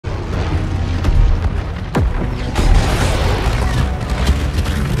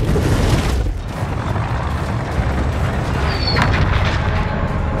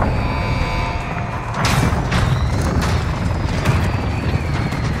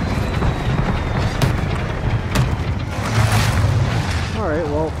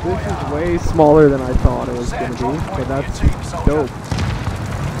This is way smaller than I thought it was going to be, but that's dope.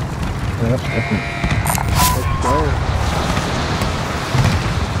 Yeah, that's different. Let's go.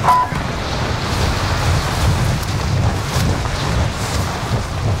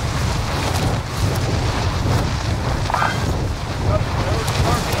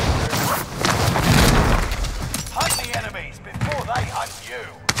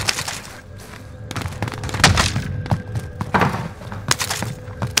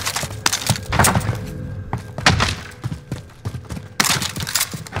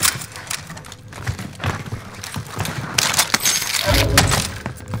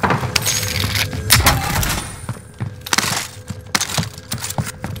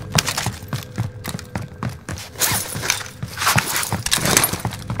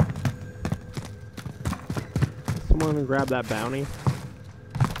 Someone gonna grab that bounty.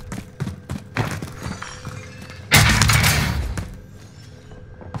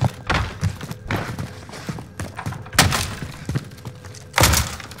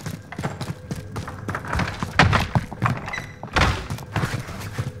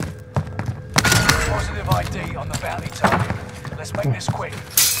 Positive ID on the bounty target. Let's make this quick.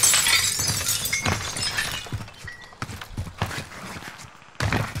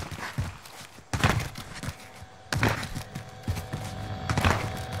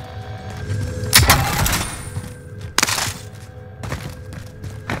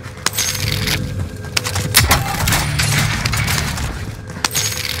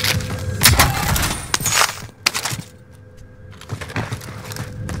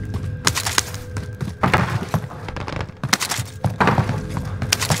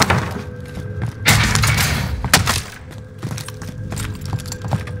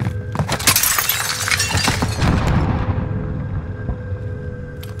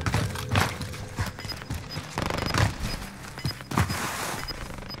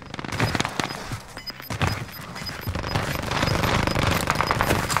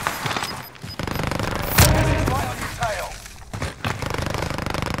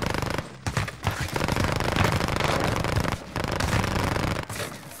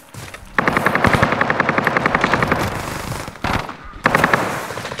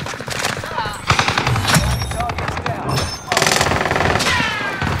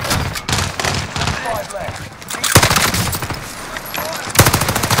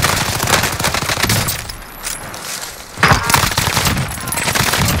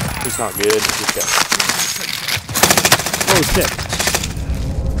 He's not good. He's got... Oh shit.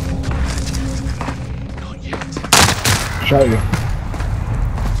 Shot you.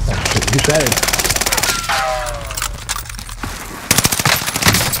 Oh shit, you shot him.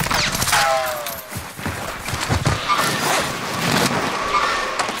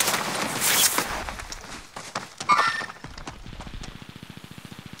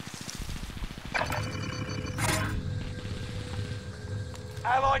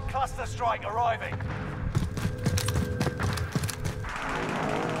 Allied cluster strike arriving.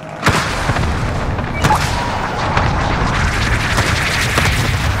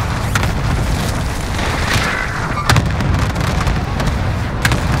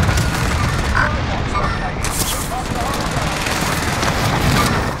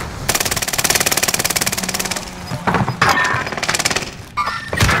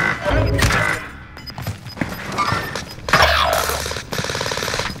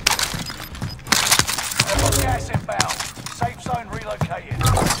 Gas inbound. Safe zone relocated.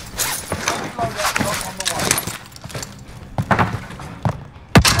 Loadout drop on the way.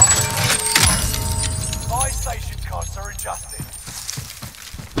 Buy station costs are adjusted.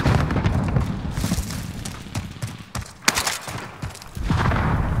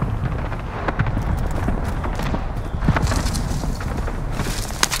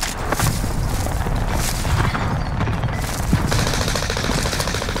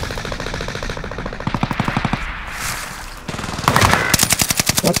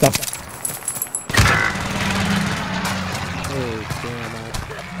 What the? Oh damn it.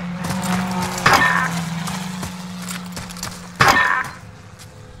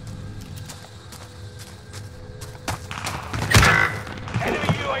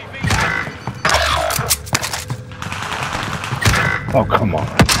 Enemy UAV. Oh, come on.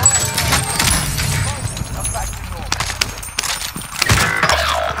 Come back to normal.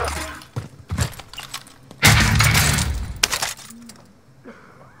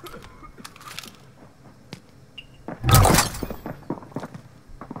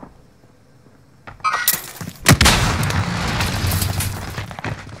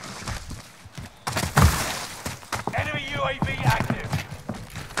 Enemy UAV active.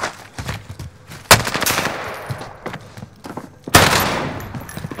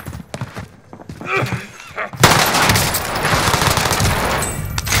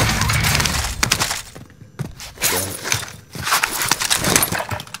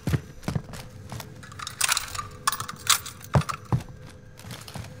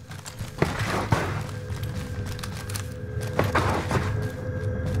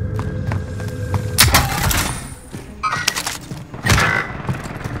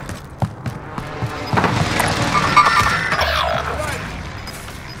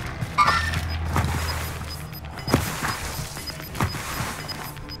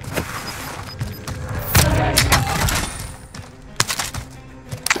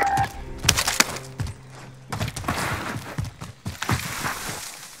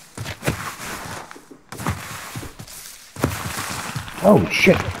 Oh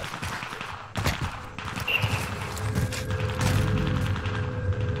shit!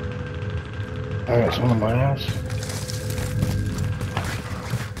 I got someone on my ass.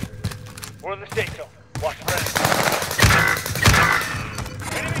 We're in the safe zone. Watch friends.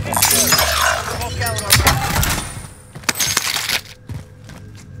 Enemies in sight. Smoke out on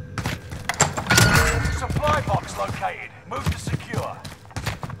our supply box located. Move to secure.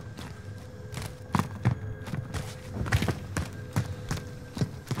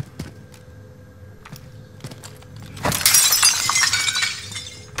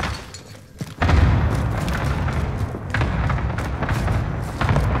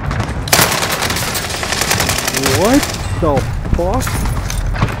 What the fuck?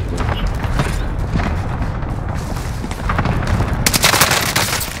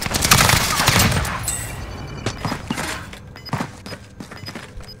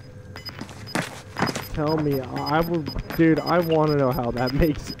 Tell me, dude, I want to know how that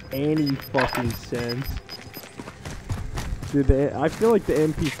makes any fucking sense. Dude, I feel like the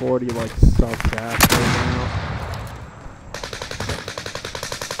MP40 like sucks ass right now.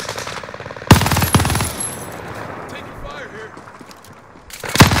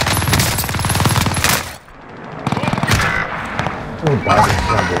 Oh, bad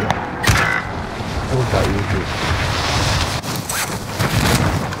trouble. Oh, that you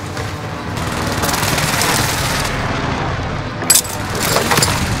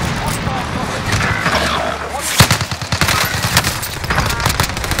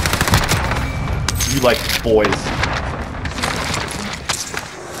You like boys.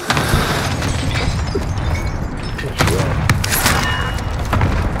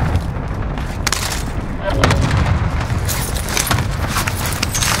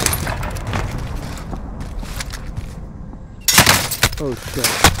 Oh shit.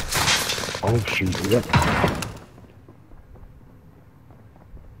 Oh shoot, yep.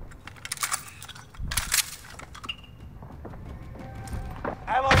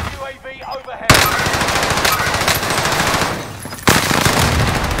 Allied UAV overhead.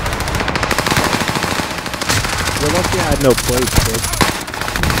 We're lucky I had no plates, bitch.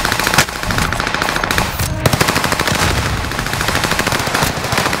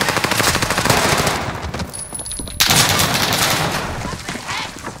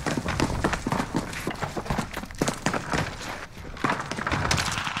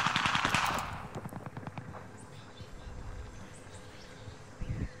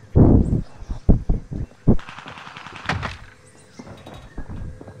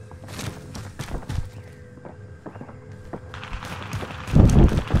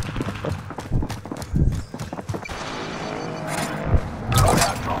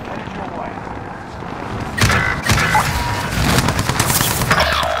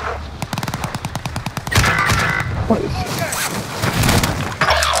 What is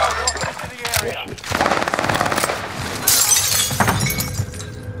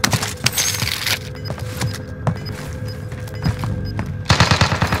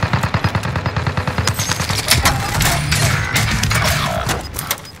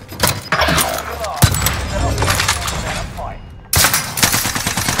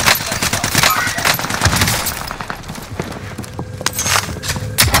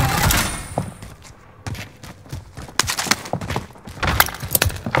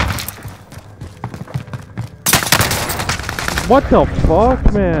What the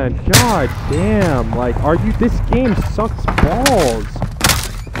fuck, man? God damn. Like, this game sucks balls.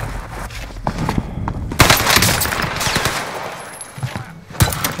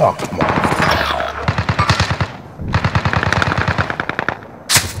 Oh, come on.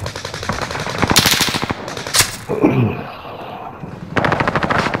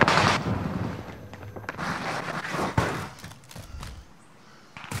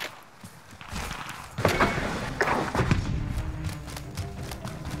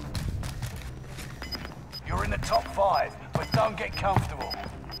 You're in the top 5, but don't get comfortable.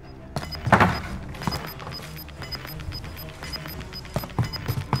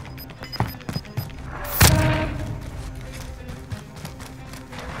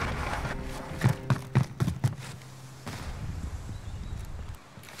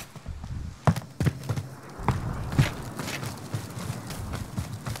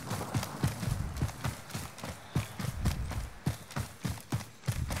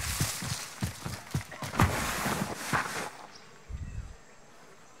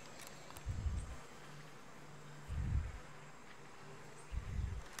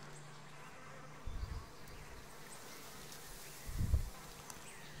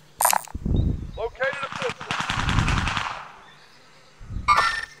 Located a pistol.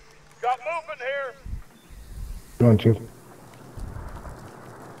 Got movement here. Going to.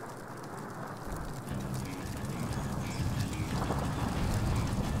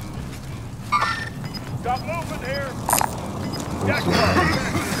 Got movement here. Let's see.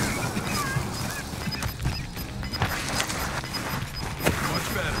 Much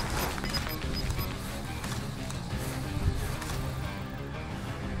better.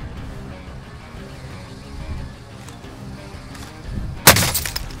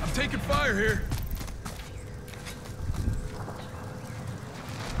 I'm taking fire here.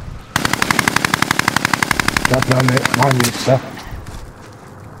 Drop down there on you, stuff.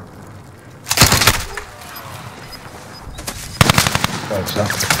 Right,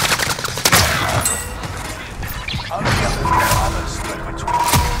 stuff. Only others stood between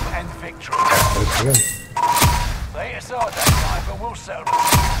you and victory. Let's go. They aside that time, but we'll settle it.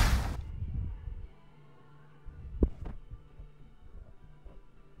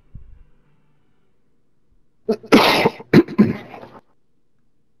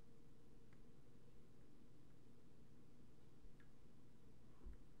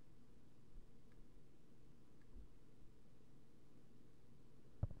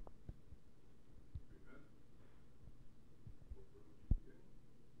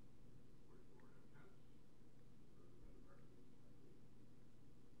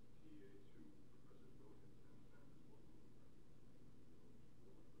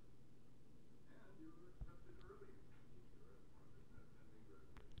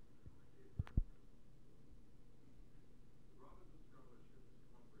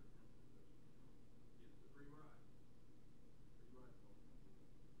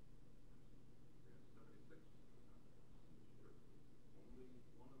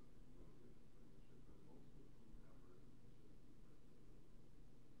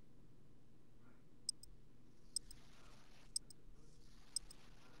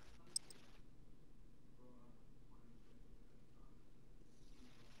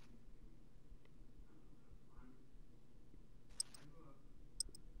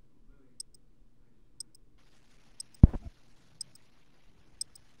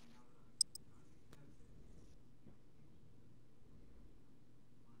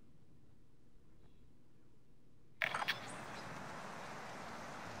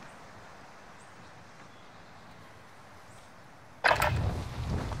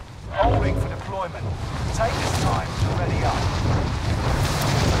 Holding for deployment. Take this time to ready up.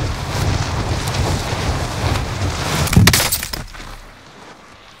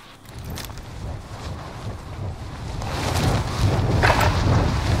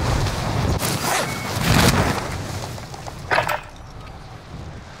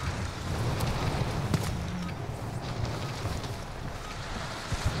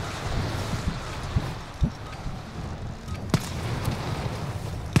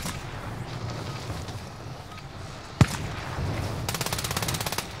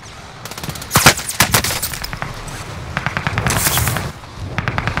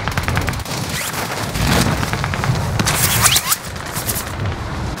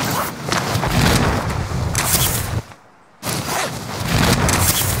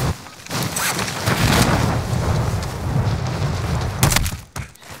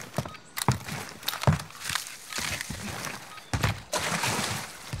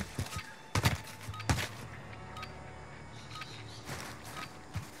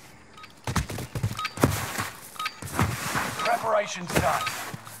 Preparations done.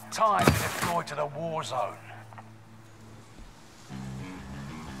 Time to deploy to the war zone.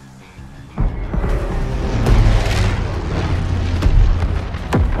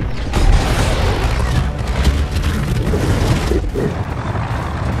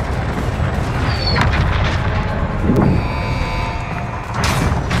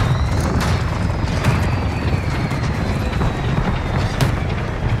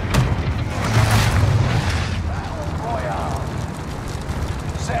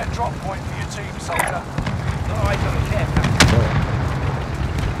 Set a drop point for your team, soldier. Oh, I don't care.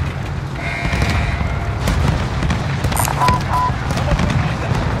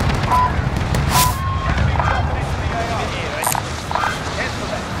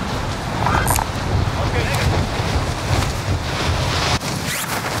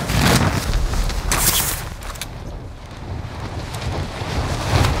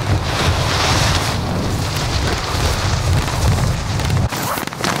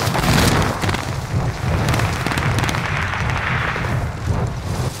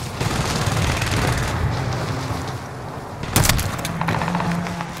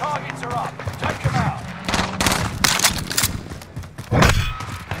 Targets are up. Take them out.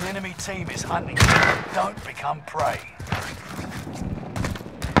 An enemy team is hunting you. Don't become prey.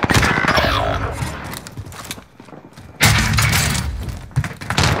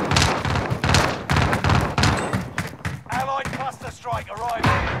 Allied cluster strike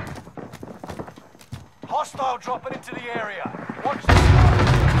arriving. Hostile dropping into the area. Watch the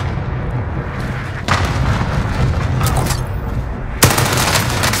smoke.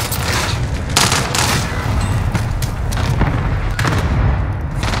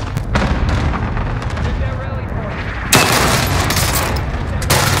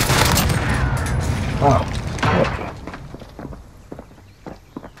 Oh.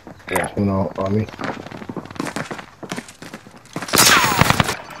 Yeah, one out on me.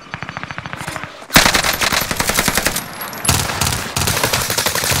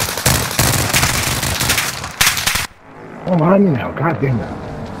 Oh, behind me now. God damn it.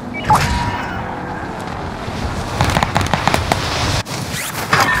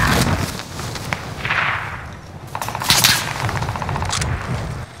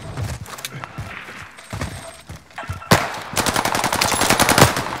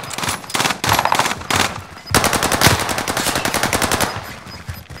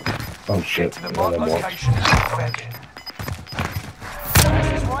 Oh shit. To the marked location and defend it.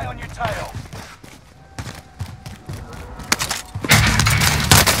 This is right on your tail.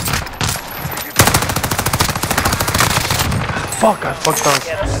 Fuck, I fucked up. Into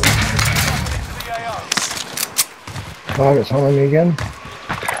the AO. Target's on me again.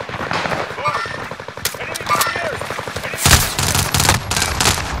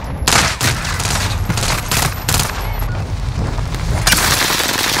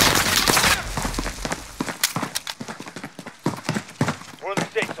 We're in the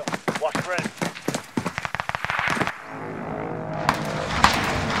safe zone. Watch for enemies.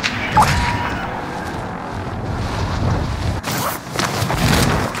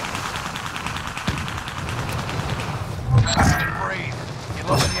 Breathe. You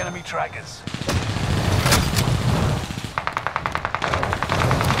lost the enemy trackers.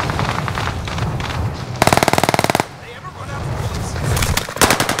 They ever run out of bullets?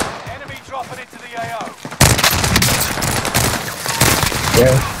 Enemy dropping into the AO.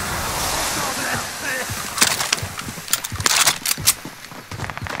 Yeah.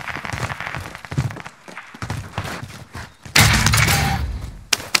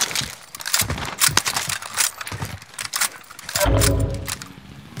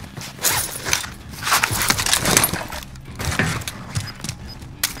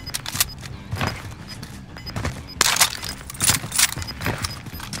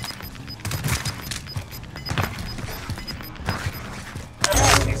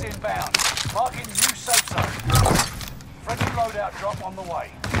 Gas is inbound. Marking new safe zone. Friendly loadout drop on the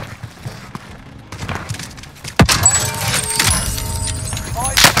way.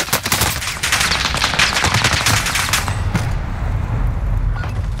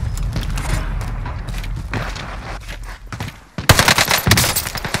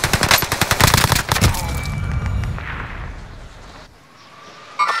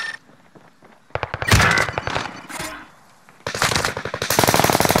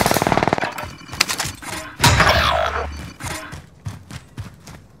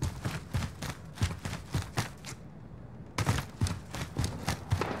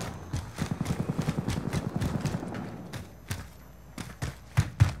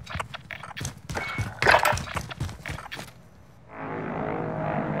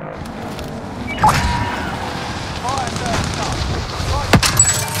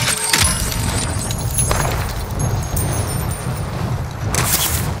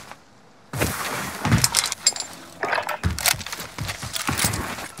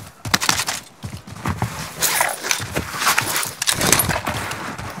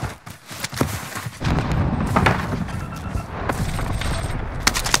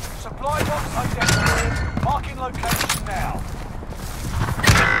 Supply box identified. Marking location now.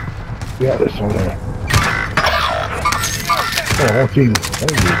 Yeah, there's one there. Oh, okay.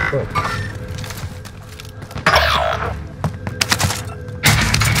 Holy fuck.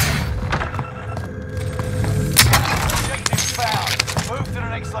 Objective found. Move to the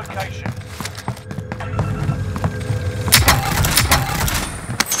next location.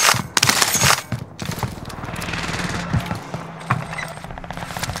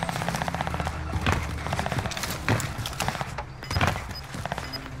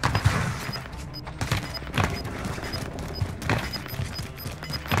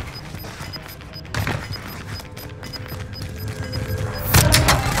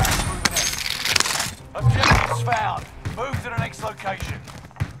 Objectives found. Move to the next location.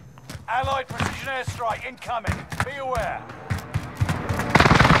 Allied precision airstrike incoming. Be aware.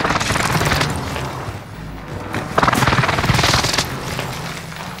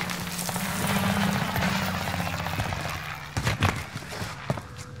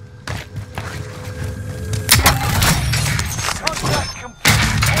 Contact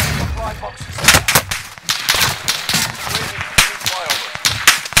complete. All supply boxes.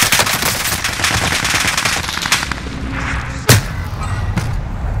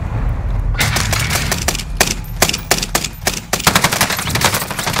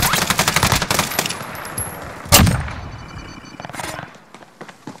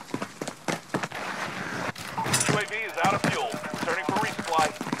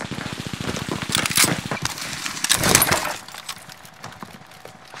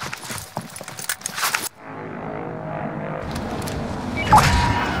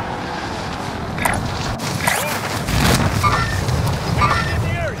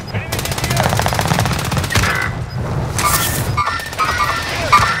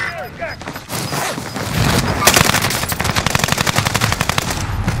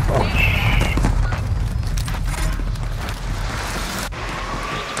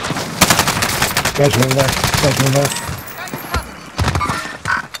 Guys moving left. Guys moving left.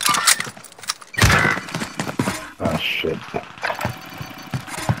 Oh shit.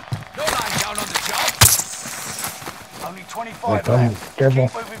 No line down on the job. Only 25 Here come. left. Careful.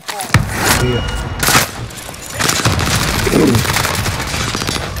 Keep moving forward. See ya.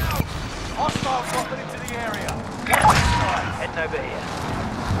 Hostile dropping into the area. Heading over here.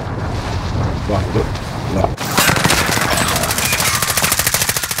 Lock it. Lock.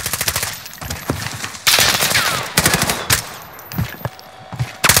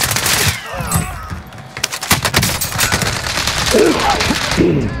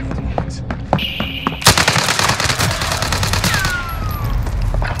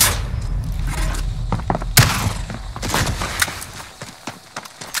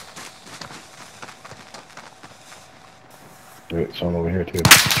 There's someone over here too.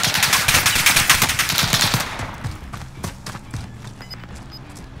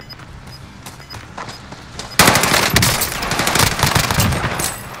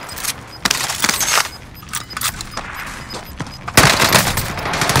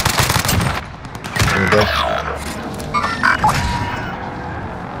 There we go.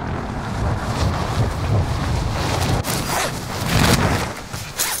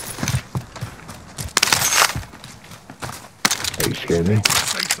 Oh, you scared me.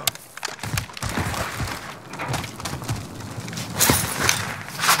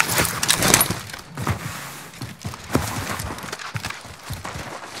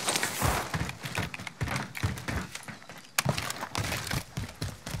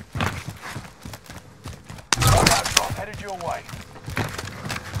 Loadout drop headed your way.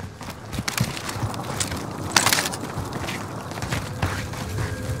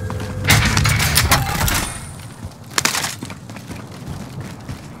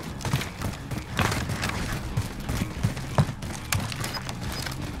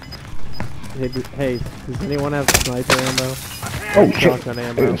 Hey, does anyone have sniper ammo? Oh shit. Shotgun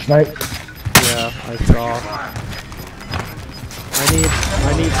ammo. Snipe. Yeah, I saw.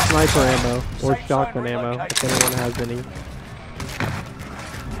 I need sniper ammo or shotgun ammo if anyone has any.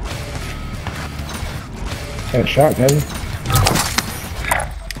 Got a shot, Kevin.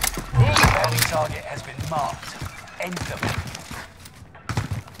 Bounty target has been marked. End them.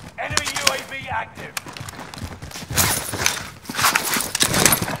 Enemy UAV active.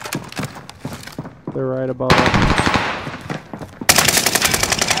 They're right above us.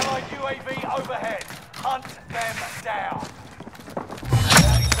 Allied UAV overhead. Hunt them down.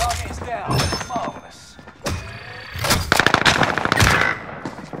 Bounty target is down. Marvelous.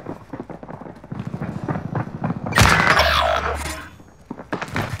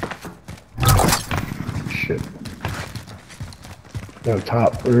 Shit. No,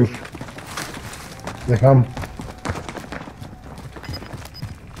 top roof. They come.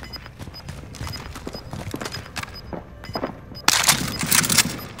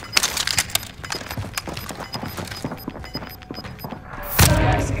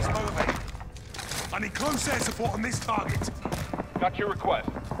 Gas is moving. I need close air support on this target. Got your request.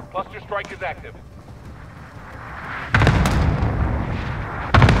 Cluster strike is active.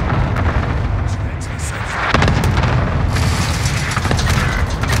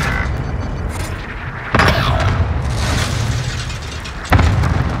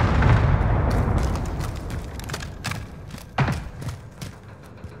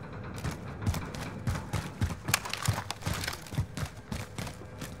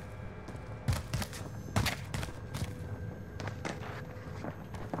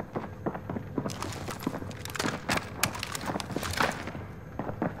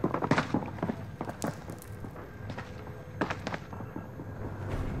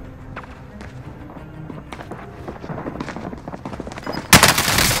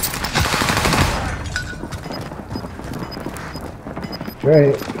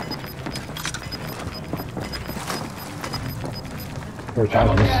 Right. We're Got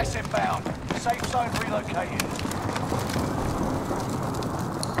talking. gas inbound. Safe zone relocated.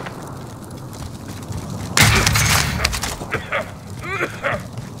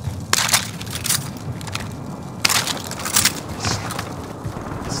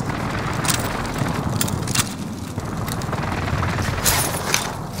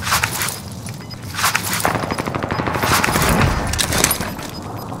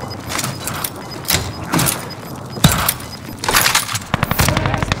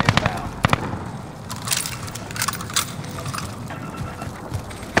 Gas is inbound.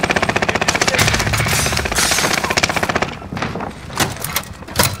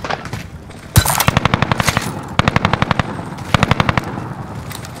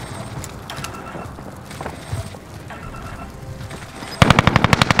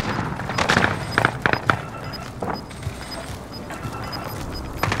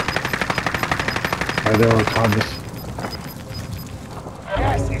 Right there on Thomas.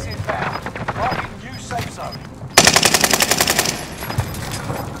 Gas is inbound. Marking new safe zone.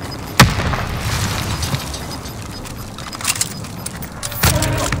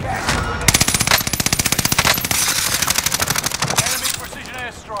 Gas. Enemy precision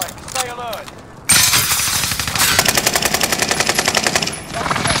airstrike. Stay alert.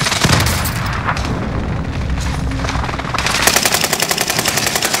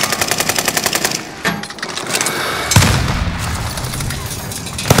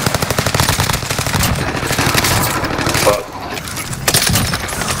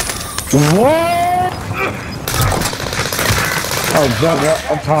 What? Oh, jump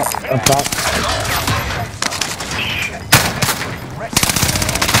up top, up top.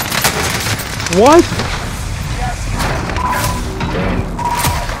 What?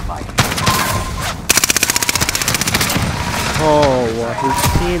 Oh, his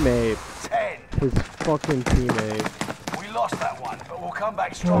teammate. 10. His fucking teammate. We lost that one, but we'll come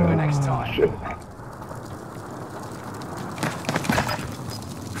back stronger next time. Shit.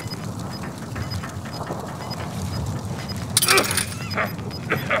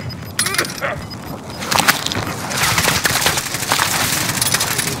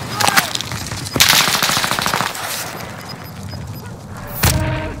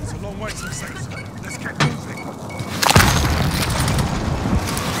 It's a long way to the safe zone. Let's get moving.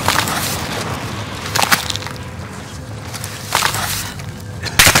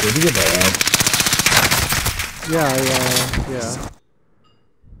 Did you get that Yeah.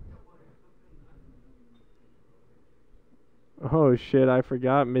 Oh shit, I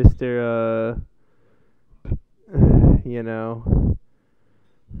forgot Mr. You know.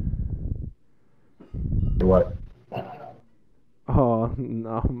 What? Oh,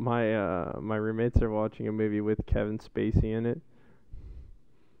 no, my roommates are watching a movie with Kevin Spacey in it.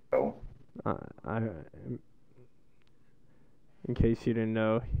 Oh. In case you didn't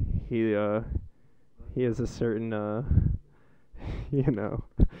know, he has a certain you know.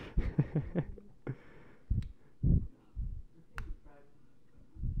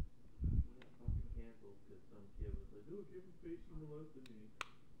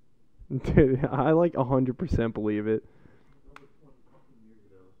 Dude, I like 100% believe it.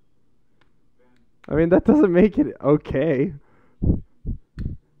 I mean, that doesn't make it okay.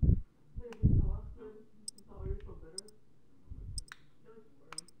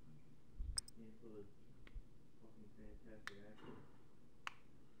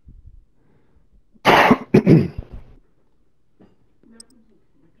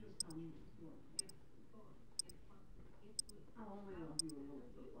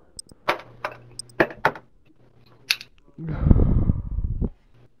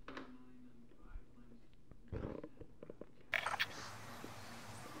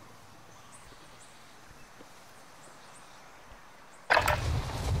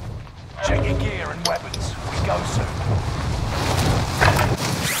 Check your gear and weapons. We go soon.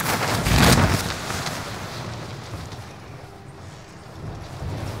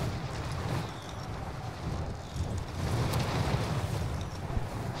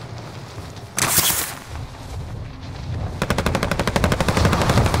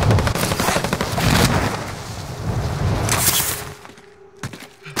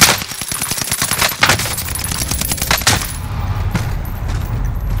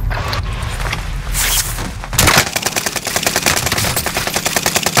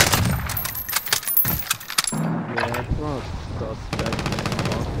 Yeah, it's not suspect.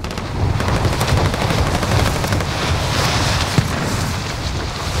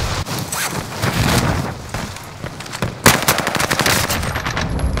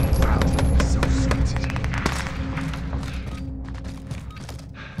 So sweet.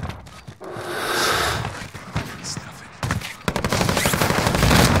 It's nothing.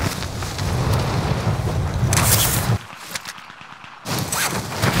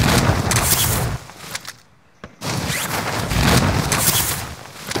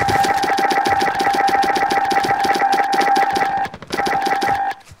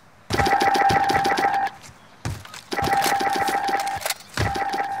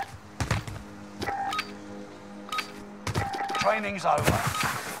 Training's over.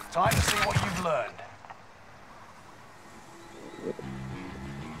 Time to see what you've learned.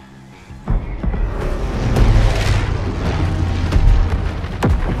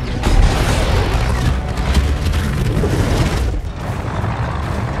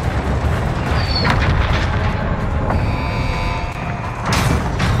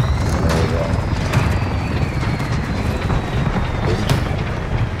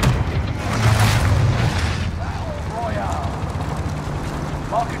 Royale.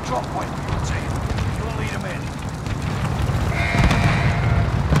 Mark a drop point for your team. You'll lead them in.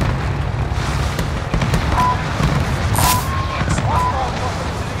 Hostile dropping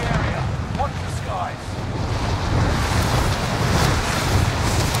into the area. Watch the skies.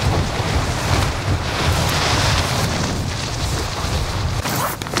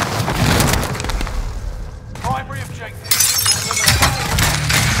 Primary objective.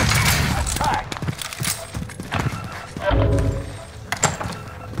 Attack.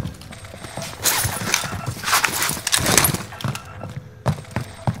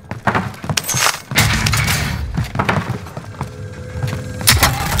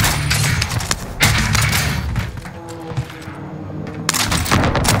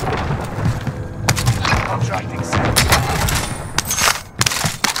 Contracting set.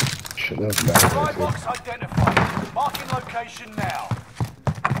 Shit, that was bad. Supply box identified. Marking location now.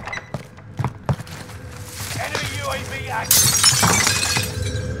 Enemy UAV active.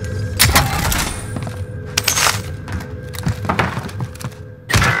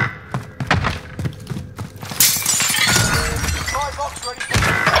 Supply box ready for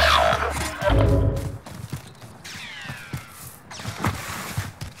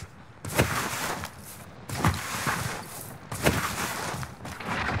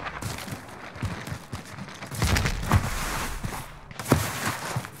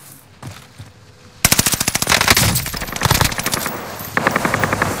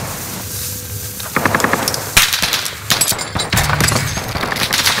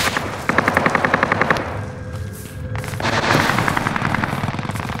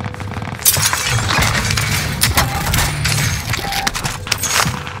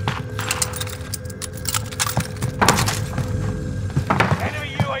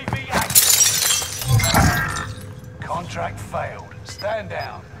Contract failed. Stand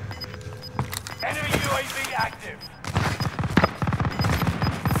down. Enemy UAV active.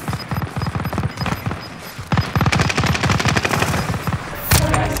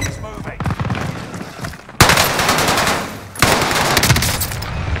 Gas is moving.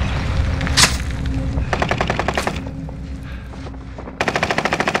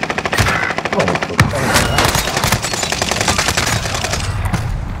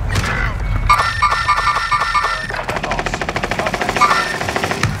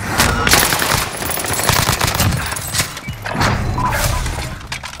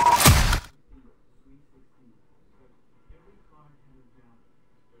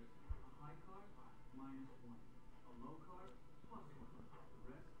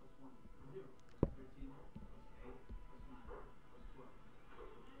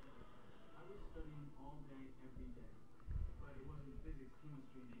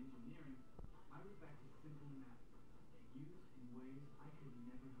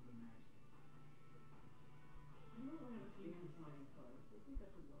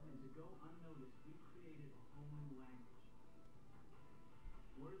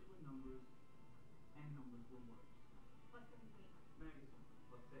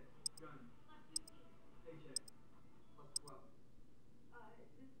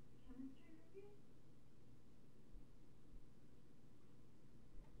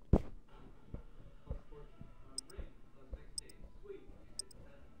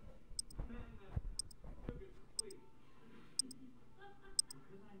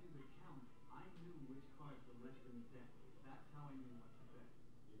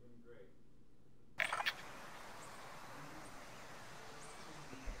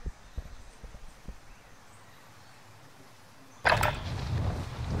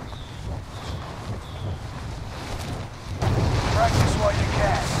 Practice while you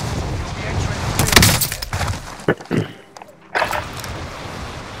can. You'll be entering the field.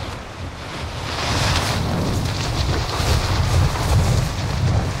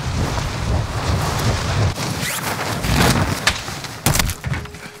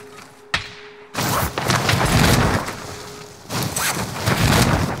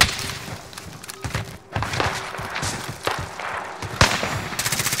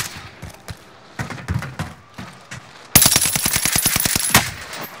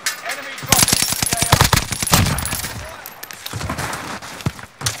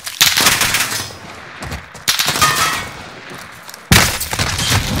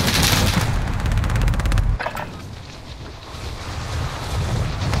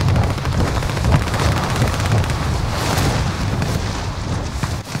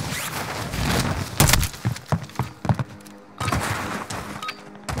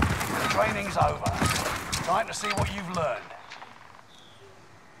 Training's over. Time to see what you've learned.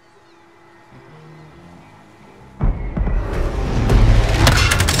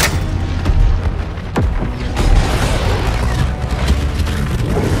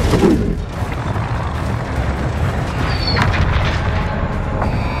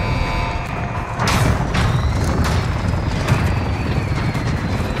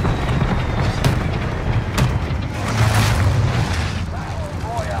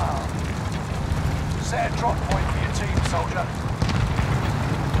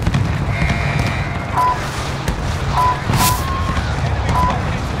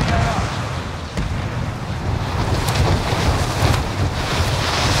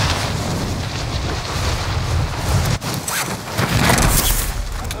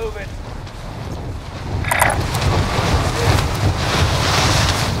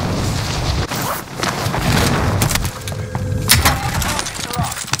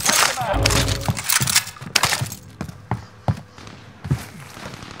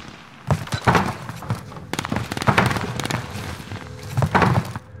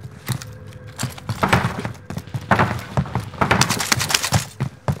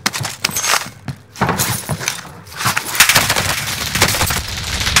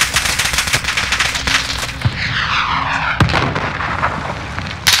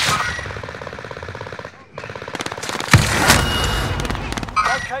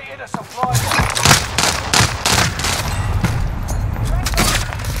 Located a supply box.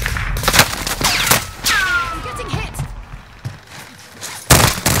 I'm getting hit.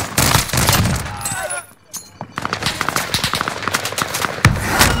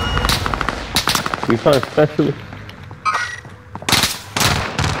 We found specialist.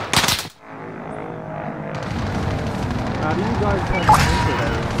 How do you guys have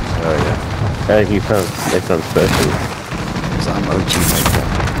internet? Oh yeah. I think they found specialist. Cause I'm OG like that.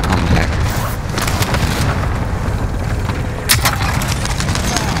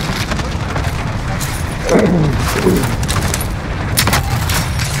 I'm a hacker.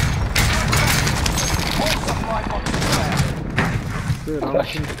 Dude, I'm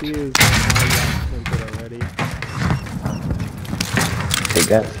confused on how you sent it already. They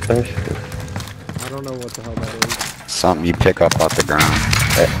got specialist. I don't know what the hell that is. Something you pick up off the ground.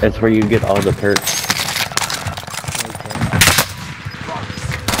 That's where you get all the perks.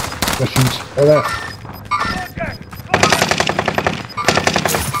 Questions? Or that?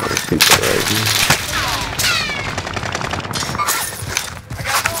 There's people right here.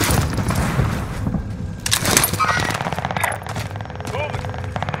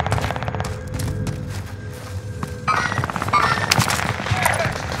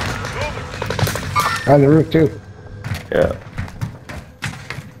 On the roof too. Yeah.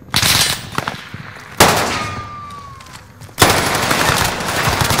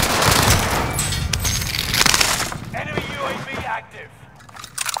 Enemy UAV active.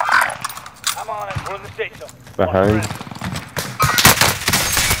 I'm on it. We're in the safe zone. Behind.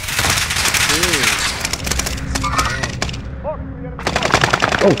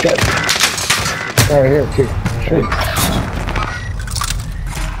 Oh shit. Right here too. Shit.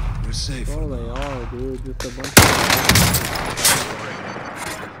 We're safe. Oh, they are, dude. Just a bunch of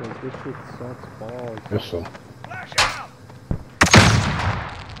this shit sucks balls. This one.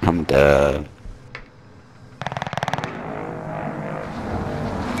 I'm dead.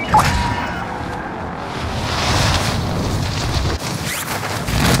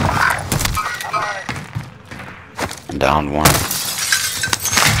 I'm down one.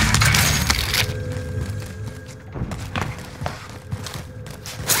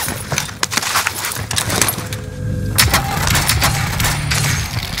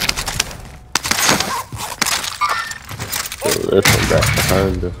 This one back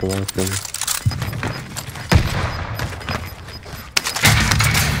behind this one.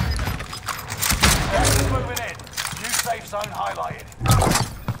 Moving in. New safe zone highlighted.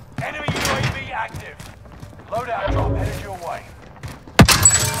 Enemy UAV active. Loadout drop headed your way.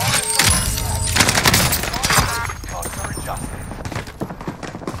 Costs are adjusted.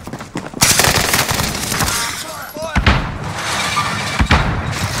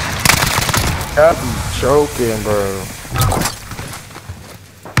 I'm choking, bro.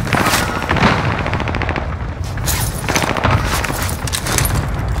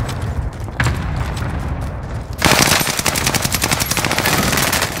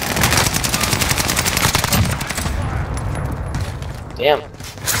 Damn.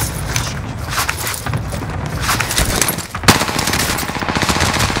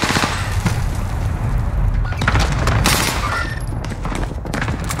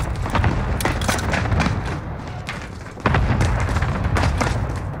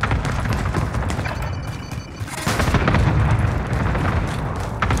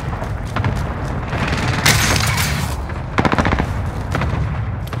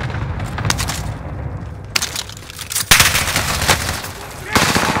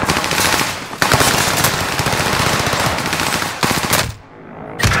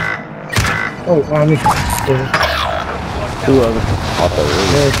 Oh, on me. Two of them. Off the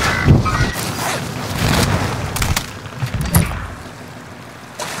roof.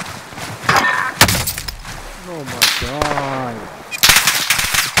 Oh my god.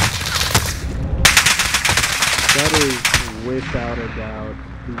 That is without a doubt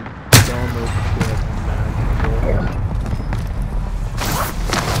the dumbest shit imaginable.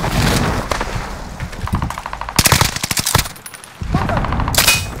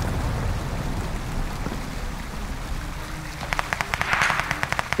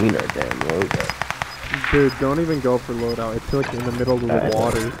 We know damn loadout. Dude, don't even go for loadout. It's like in the middle of the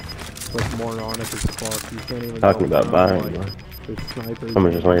water. It's like moronic as fuck. You can't even Talking go about for buying like, one. the snipers.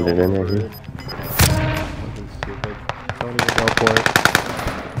 Someone just landed in there, Fucking stupid. Don't even go for it.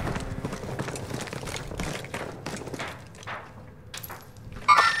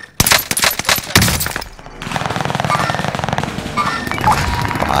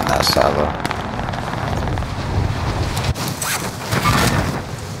 On that silo.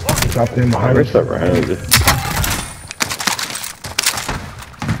 Dropped in behind We're us. surrounded.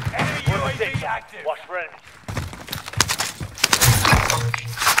 UAV active. Watch for enemy.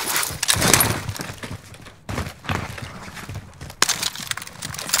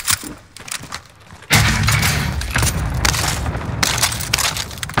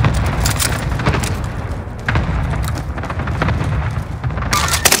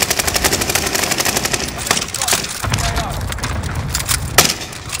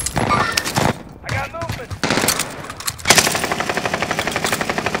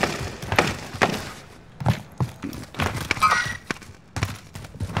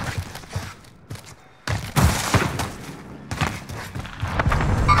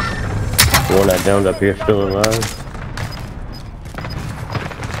 The one I downed up here still alive.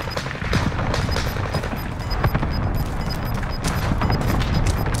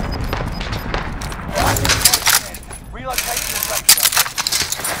 Relocating the safe zone.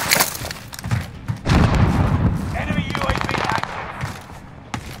 Enemy UAV active.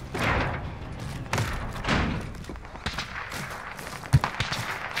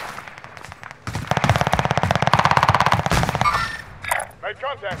 Made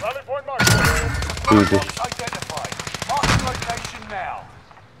contact. Rally point mark. Roadblocks identified. Marking location now.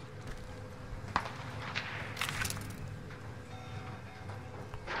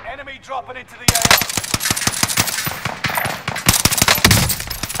 Enemy dropping into the AO.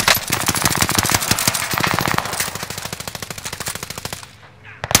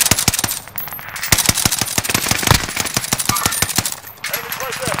 Enemy's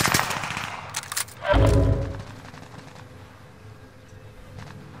right there.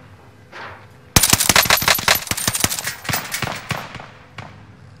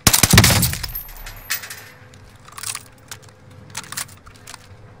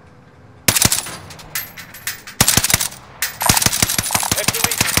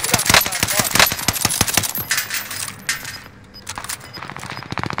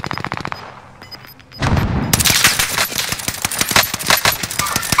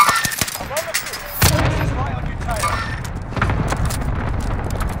 Right on your tail.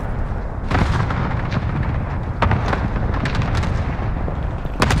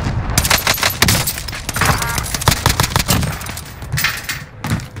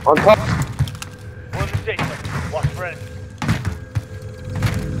 On top. We're in the safe zone. Watch for enemy.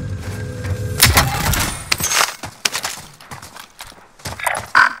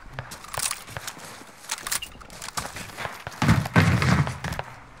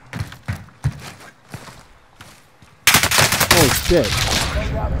 Oh shit.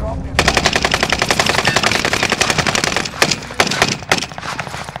 Loadout drop in.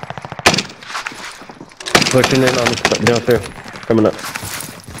 Pushing in on the downstairs. Coming up.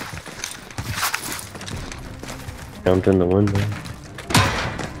 Jumped in the window.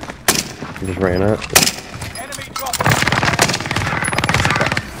 Just ran up. Enemy dropping.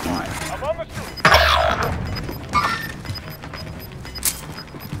 I'm on the street.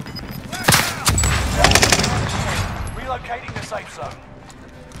 Relocating the safe zone.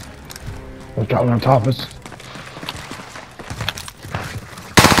 There's got one on top of us.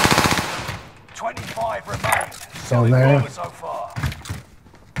 25 remain. Down there. So far.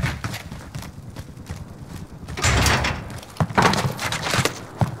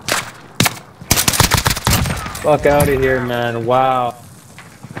 Fuck out of here, man. Wow.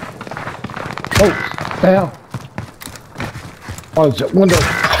 Oh, down. Oh, it's a window.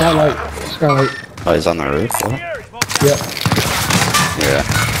 Skylight. Skylight. Oh, he's on the roof. What? Yep. Yeah.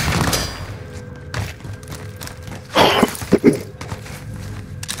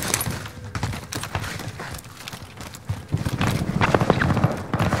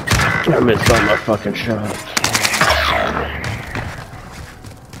 I missed all my fucking shots.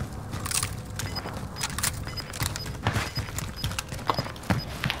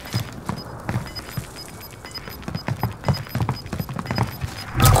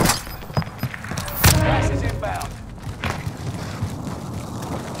 Gas is inbound.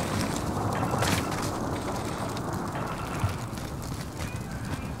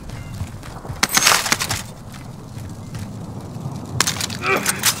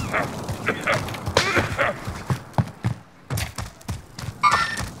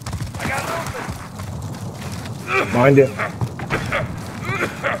 I got movement. Mind it.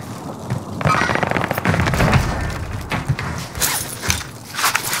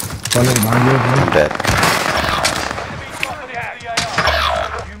 Running behind you. I'm dead. Enemy dropping into the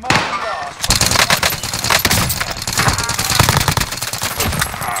AR. You must be last.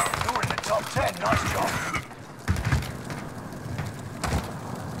 You're in the top 10. Nice job.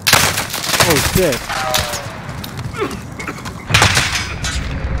 Oh shit.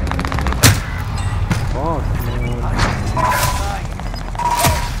 Fuck, man.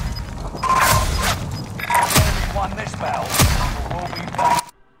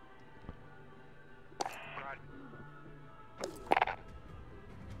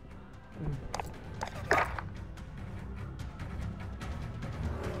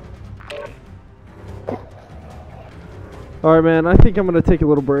 Alright, man. I think I'm gonna take a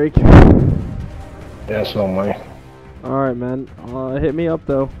little break. Yeah, so am I. Alright, man. Hit me up,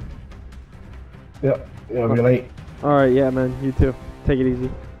 though. Yep. Yeah, good night. Alright, yeah, man. You too. Take it easy.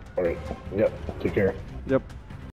 Alright. Yep. Take care. Yep.